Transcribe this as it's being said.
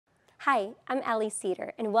Hi, I'm Allie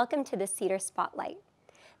Seder, and welcome to the Seder Spotlight.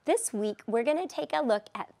 This week, we're going to take a look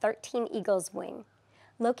at 13 Eagles Wing,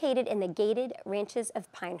 located in the gated Ranches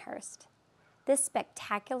of Pinehurst. This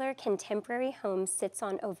spectacular contemporary home sits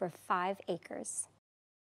on over 5 acres.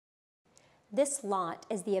 This lot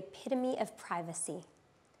is the epitome of privacy.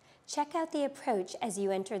 Check out the approach as you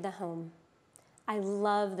enter the home. I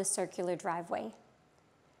love the circular driveway.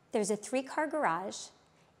 There's a 3-car garage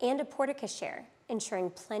and a porte-cochere, ensuring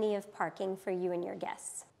plenty of parking for you and your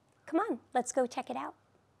guests. Come on, let's go check it out.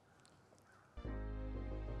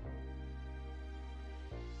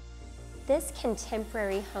 This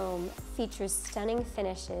contemporary home features stunning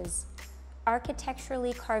finishes,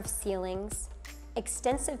 architecturally carved ceilings,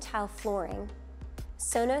 extensive tile flooring,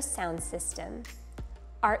 Sonos sound system,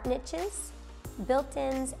 art niches,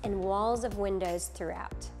 built-ins, and walls of windows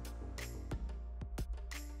throughout.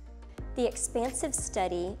 The expansive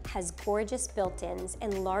study has gorgeous built-ins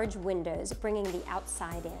and large windows bringing the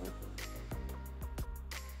outside in.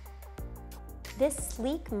 This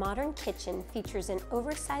sleek modern kitchen features an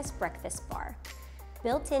oversized breakfast bar,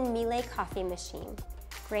 built-in Miele coffee machine,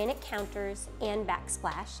 granite counters and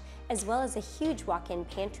backsplash, as well as a huge walk-in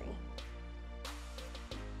pantry.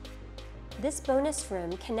 This bonus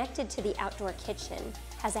room connected to the outdoor kitchen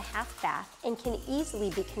has a half bath and can easily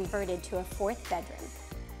be converted to a 4th bedroom.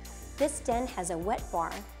 This den has a wet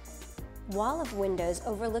bar, wall of windows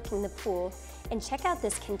overlooking the pool, and check out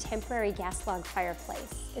this contemporary gas log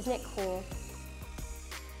fireplace. Isn't it cool?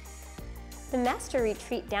 The master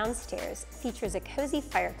retreat downstairs features a cozy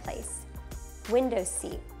fireplace, window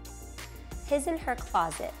seat, his and her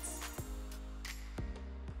closets,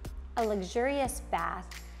 a luxurious bath,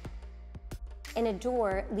 and a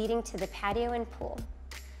door leading to the patio and pool.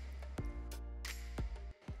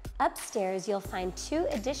 Upstairs, you'll find 2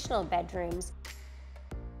 additional bedrooms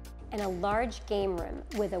and a large game room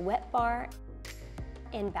with a wet bar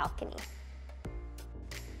and balcony.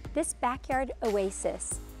 This backyard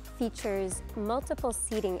oasis features multiple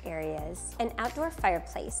seating areas, an outdoor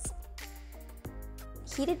fireplace,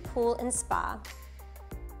 heated pool and spa,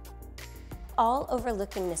 all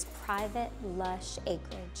overlooking this private, lush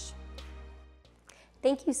acreage.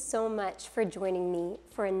 Thank you so much for joining me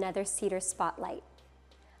for another Seder Spotlight.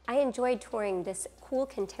 I enjoyed touring this cool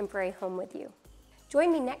contemporary home with you.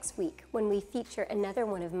 Join me next week when we feature another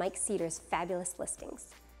one of Mike Seder's fabulous listings.